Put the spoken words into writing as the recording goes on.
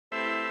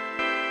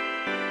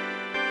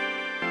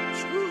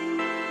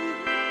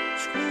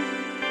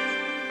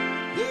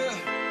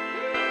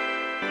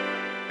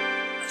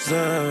Ooh.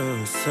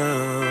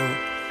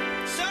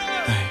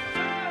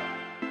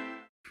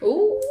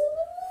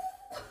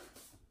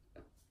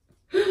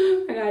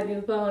 I got a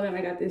new phone and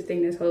I got this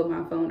thing that's holding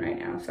my phone right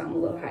now, so I'm a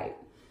little hyped.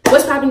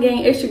 What's poppin',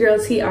 gang? It's your girl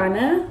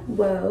TWOAH.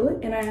 Whoa,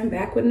 and I am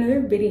back with another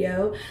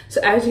video. So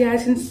as you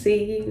guys can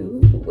see,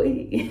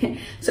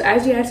 so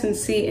as you guys can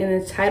see in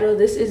the title,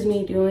 this is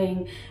me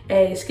doing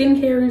a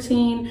skincare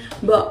routine,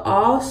 but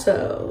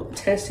also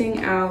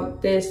testing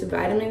out this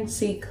vitamin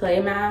C clay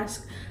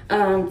mask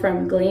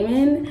from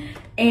Gleamin,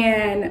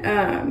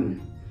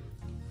 and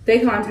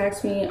they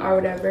contact me or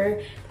whatever,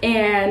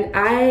 and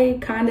I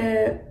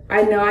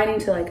know I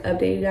need to like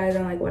update you guys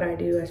on like what I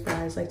do as far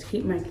as like to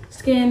keep my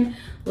skin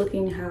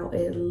looking how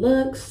it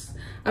looks.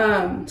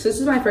 So this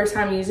is my first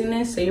time using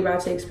this, so you're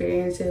about to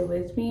experience it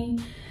with me.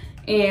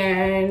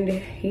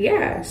 And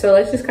yeah, so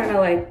let's just kind of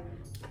like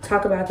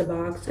talk about the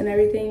box and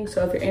everything.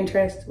 So if you're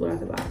interested, well,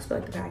 not the box,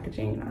 but like the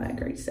packaging and all that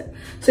great stuff.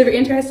 So if you're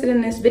interested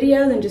in this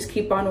video, then just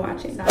keep on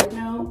watching. Side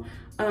note,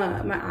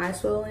 my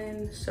eye's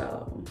swollen,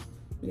 so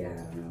yeah, I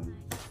don't know.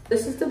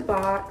 This is the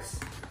box.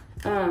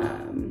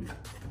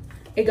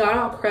 It got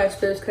all crushed,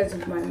 but it's because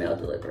of my mail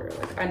deliverer.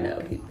 Like, I know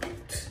he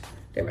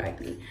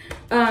directly.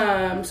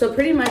 So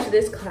pretty much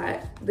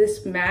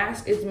this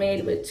mask is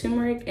made with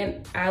turmeric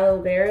and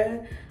aloe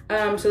vera.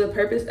 So the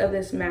purpose of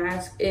this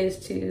mask is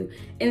to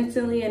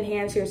instantly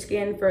enhance your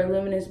skin for a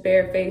luminous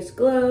bare face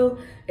glow.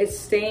 It's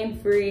stain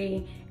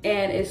free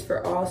and it's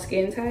for all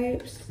skin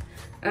types.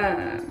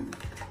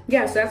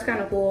 Yeah, so that's kind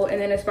of cool. And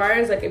then as far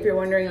as like if you're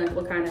wondering like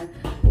what kind of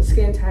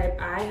skin type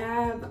I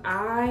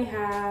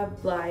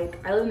have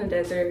like, I live in the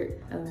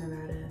desert of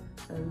Nevada,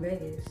 of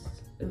Vegas.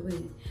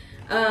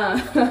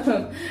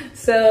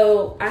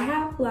 So I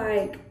have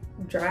like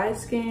dry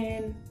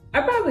skin.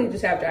 I probably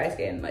just have dry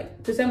skin.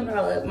 Like, to sum it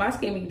all up, my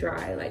skin be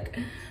dry. Like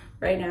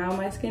right now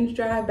my skin's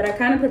dry, but I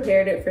kind of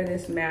prepared it for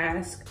this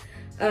mask.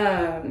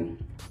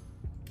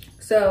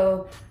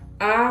 So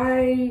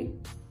I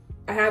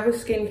have a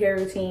skincare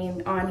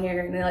routine on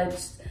here, and I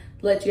just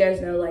let you guys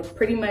know, like,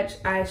 pretty much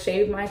I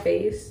shave my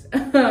face.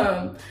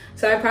 So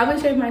I probably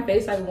shave my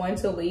face like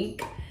once a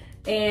week,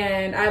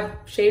 and I've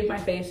shaved my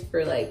face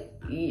for like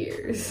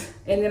years.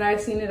 And then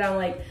I've seen it on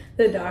like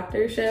the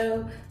doctor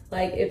show,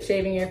 like if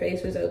shaving your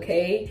face was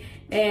okay.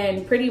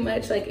 And pretty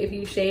much like if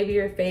you shave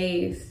your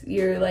face,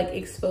 you're like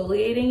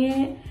exfoliating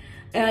it.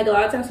 And like a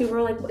lot of times people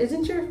are like, well,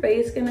 isn't your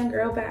face gonna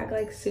grow back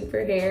like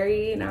super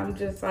hairy? And I'm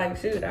just like,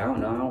 shoot, I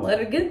don't know, I don't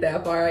let it get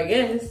that far, I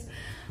guess.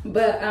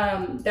 But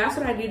that's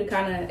what I do to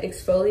kind of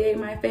exfoliate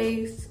my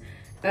face.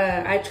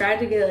 I tried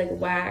to get like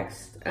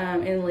waxed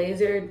and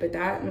lasered, but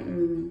that,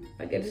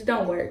 like it just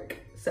don't work.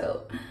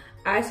 So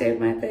I shave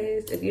my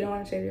face. If you don't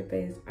want to shave your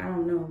face, I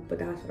don't know, but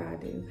that's what I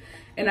do.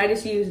 And I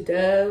just use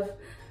Dove,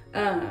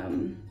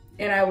 and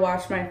I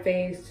wash my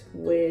face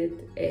with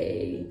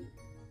a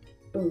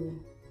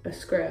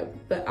scrub,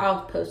 but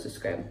I'll post a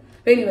scrub.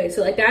 But anyway,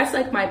 so like that's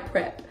like my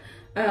prep.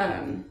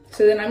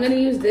 So then I'm gonna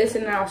use this,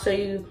 and I'll show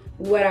you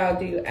what I'll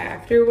do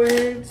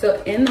afterwards.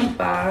 So in the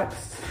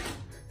box,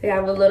 they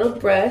have a little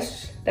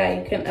brush that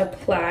you can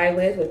apply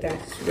with, which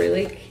that's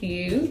really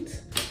cute.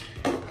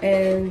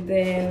 And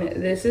then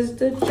this is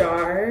the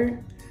jar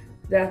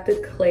that the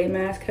clay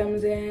mask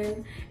comes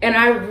in. And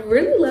I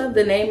really love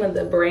the name of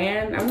the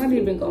brand. I'm not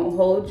even gonna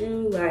hold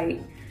you, like,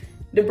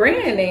 the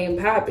brand name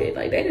poppin',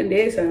 like they done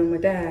did something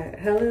with that.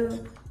 Hello?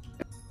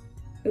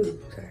 Ooh,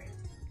 sorry.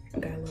 I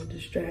got a little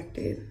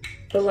distracted.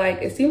 But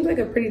like, it seems like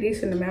a pretty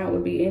decent amount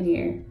would be in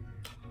here.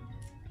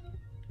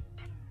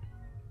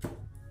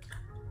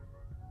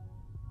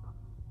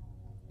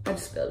 I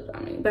just spilled it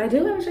on me. But I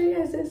do want to show you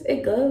guys this.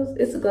 It glows.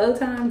 It's glow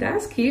time.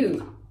 That's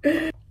cute.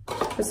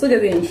 Let's look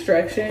at the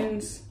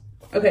instructions.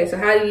 Okay, so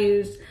how to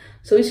use.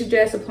 So we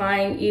suggest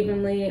applying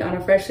evenly on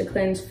a freshly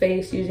cleansed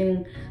face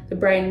using the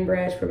brightening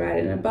brush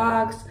provided in a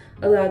box.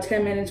 Allow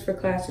 10 minutes for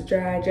class to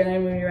dry. Gently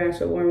remove your rash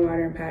with warm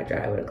water and pat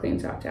dry with a clean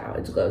soft towel.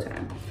 It's glow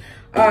time.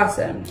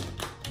 Awesome.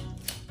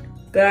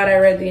 Glad I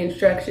read the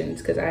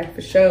instructions, because I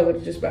for sure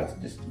was just about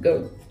to just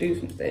go do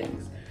some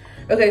things.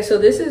 Okay, so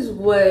this is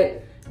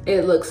what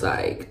it looks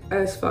like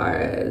as far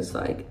as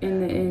like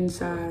in the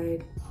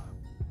inside.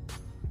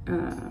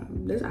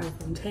 This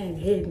iPhone 10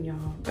 hidden,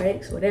 y'all,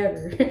 right? So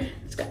whatever.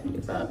 It's got a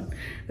new phone.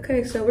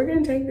 Okay, so we're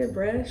gonna take the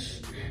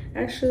brush.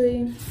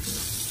 Actually, I'm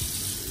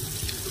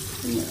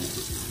gonna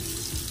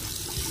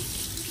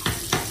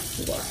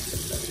wash the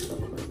brush real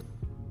quick.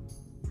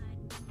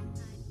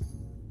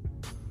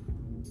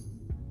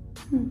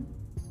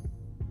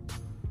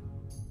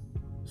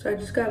 So I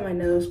just got my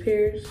nose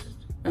pierced,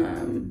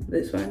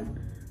 this one.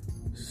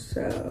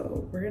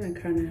 So we're gonna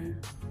kind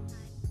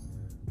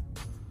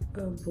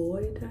of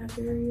avoid that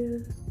area.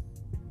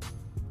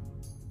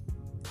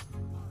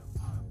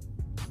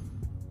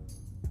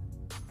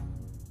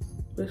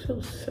 This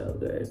feels so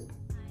good.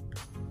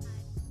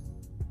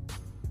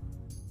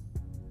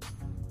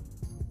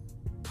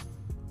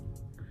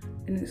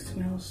 And it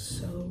smells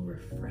so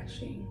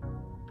refreshing.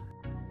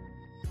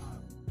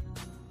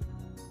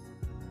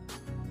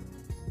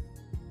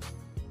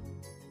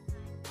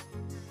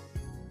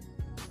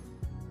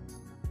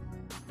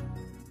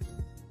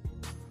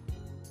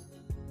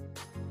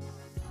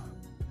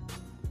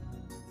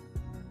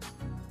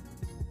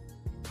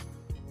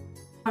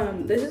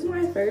 This is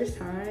my first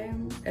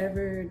time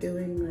ever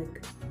doing,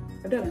 like,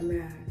 I've done a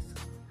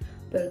mask,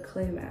 but a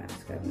clay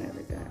mask I've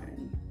never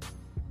done.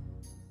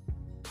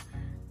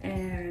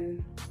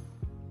 And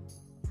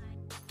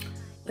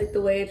like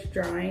the way it's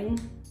drying,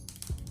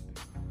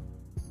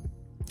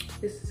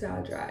 this is how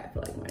dry I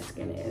feel like my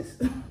skin is.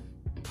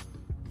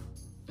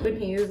 When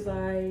he is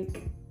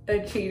like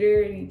a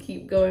cheater and you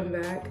keep going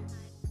back,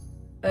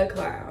 a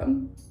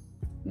clown,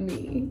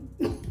 me.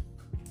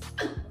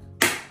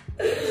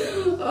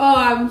 Oh,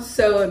 I'm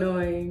so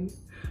annoying.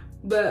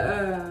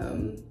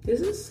 But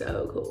this is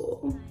so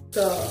cool.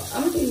 So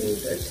I'm gonna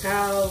use a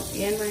towel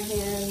and my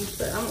hands,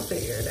 but I'm gonna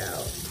figure it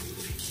out.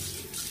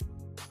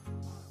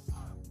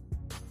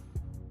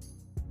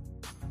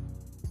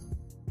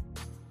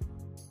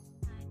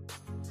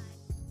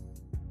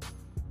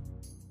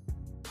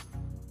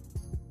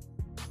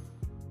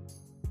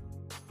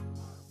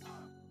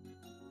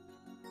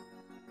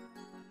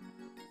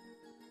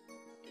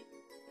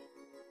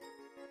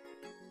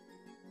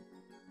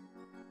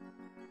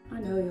 I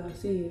know y'all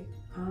see it.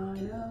 I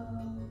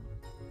know.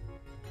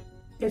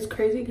 It's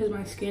crazy because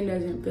my skin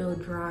doesn't feel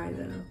dry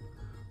though,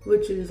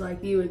 which is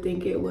like you would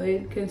think it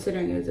would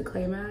considering it's a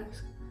clay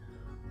mask.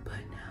 But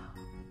no.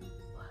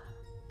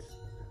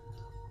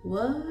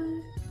 What?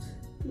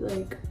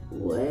 Like,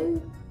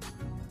 what?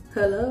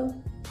 Hello?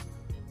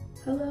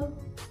 Hello?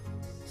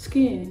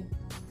 Skin.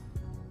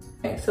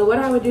 Okay, so what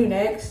I would do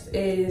next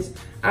is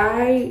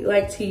I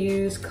like to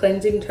use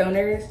cleansing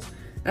toners.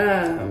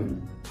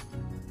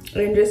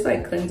 And just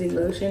like cleansing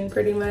lotion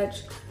pretty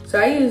much. So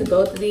I use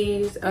both of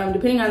these.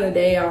 Depending on the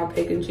day, I'll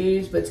pick and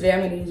choose, but today I'm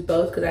gonna use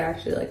both because I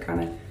actually like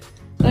kind of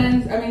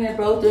cleanse. I mean, they're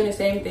both doing the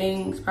same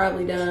thing. It's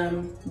probably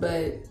dumb,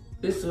 but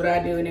this is what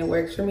I do and it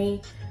works for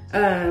me.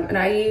 And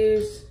I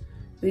use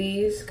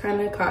these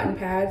kind of cotton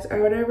pads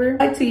or whatever.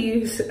 I like to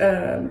use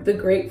the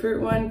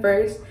grapefruit one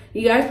first.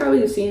 You guys probably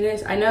have seen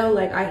this. I know,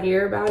 like, I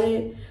hear about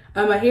it.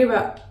 I hear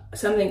about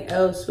something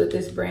else with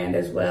this brand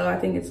as well. I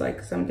think it's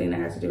like something that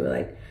has to do with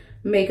like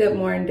makeup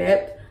more in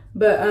depth,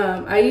 but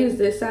I use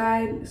this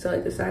side, so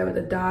like the side with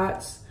the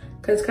dots,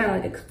 because it's kind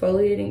of like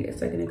exfoliating.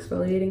 It's like an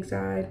exfoliating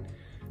side.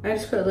 I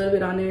just put a little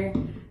bit on there,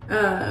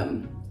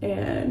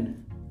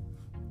 and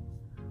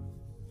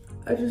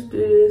I just do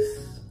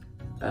this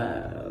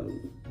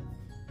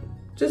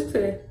just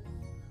to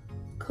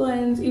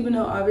cleanse, even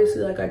though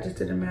obviously like I just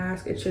did a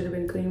mask, it should have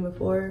been clean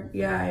before.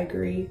 Yeah, I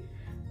agree,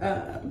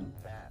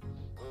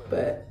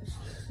 but it's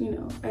just, you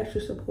know,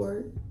 extra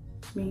support,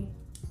 me.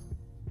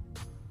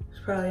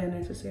 Probably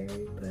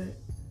unnecessary, but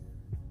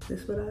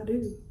this is what I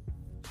do.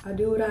 I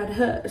do what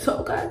I do.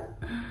 So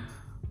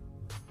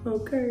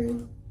okay.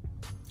 And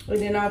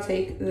then I'll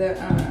take the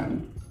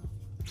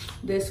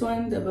this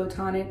one, the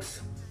Botanics,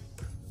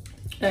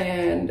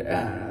 and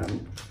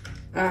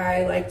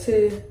I like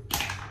to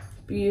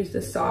use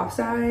the soft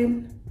side,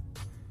 and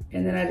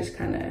then I just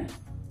kind of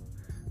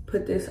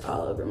put this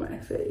all over my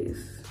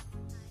face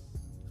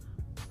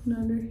and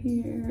under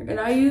here. And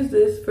I use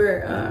this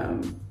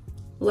for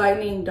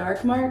lightening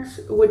dark marks,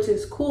 which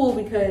is cool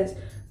because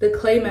the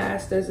clay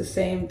mask does the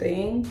same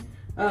thing.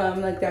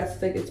 Like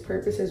that's like its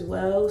purpose as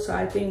well. So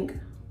I think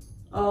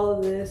all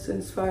of this,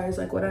 as far as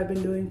like what I've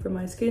been doing for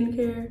my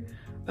skincare,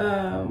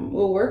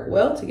 will work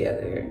well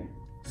together.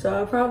 So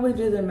I'll probably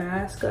do the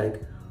mask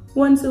like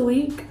once a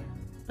week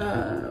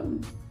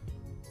and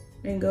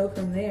go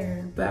from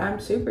there. But I'm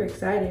super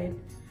excited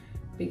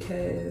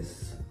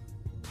because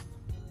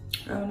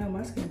I don't know,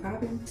 my skin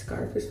popping,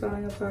 scarf is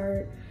falling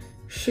apart.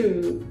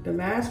 Shoot, the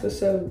mask was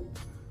so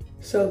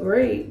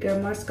great, got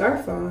my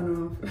scarf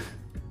falling off.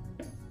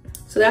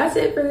 So that's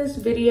it for this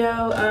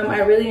video. I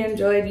really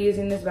enjoyed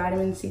using this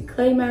vitamin C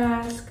clay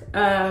mask.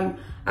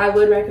 I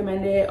would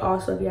recommend it.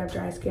 Also, if you have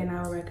dry skin,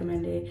 I would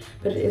recommend it.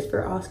 But it is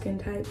for all skin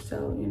types,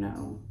 so you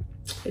know,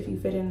 if you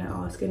fit in the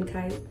all skin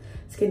type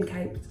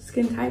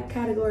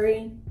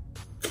category,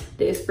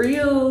 this for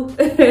you.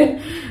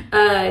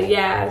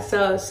 Yeah,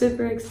 so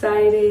super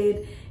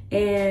excited.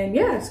 And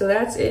yeah, so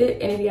that's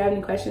it. And if you have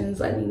any questions,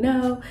 let me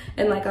know.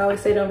 And like I always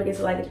say, don't forget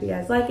to like it if you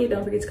guys like it.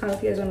 Don't forget to comment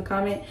if you guys want to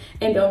comment.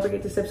 And don't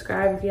forget to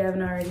subscribe if you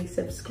haven't already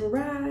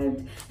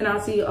subscribed. And I'll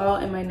see you all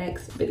in my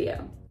next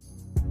video.